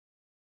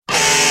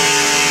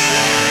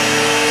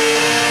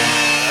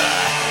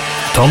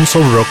Sons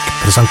of Rock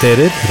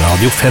presenterer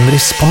Radio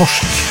Fenris på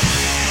norsk.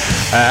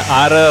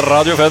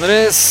 Radio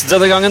Fenris,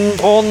 denne gangen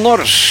på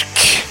norsk.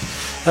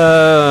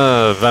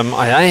 Hvem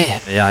jeg?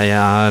 Jeg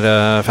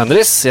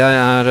Fenris.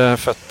 Jeg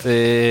født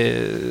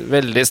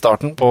veldig i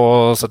starten på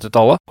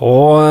 70-tallet.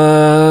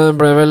 Og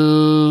ble vel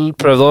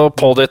prøvd å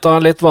pådytte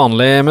litt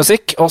vanlig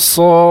musikk. Og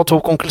så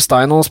tok onkel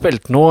Stein og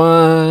spilte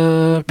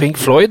noe Pink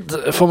Floyd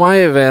for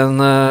meg ved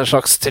en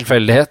slags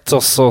tilfeldighet.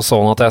 Og så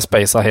sånn at jeg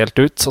spacet helt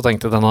ut. Så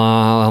tenkte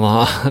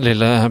denne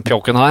lille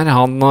pjokken her,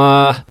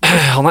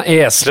 han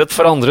eslet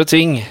for andre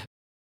ting.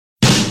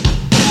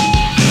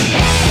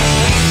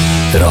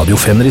 Radio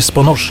Fenris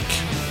på norsk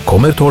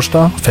kommer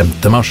torsdag 5.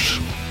 mars.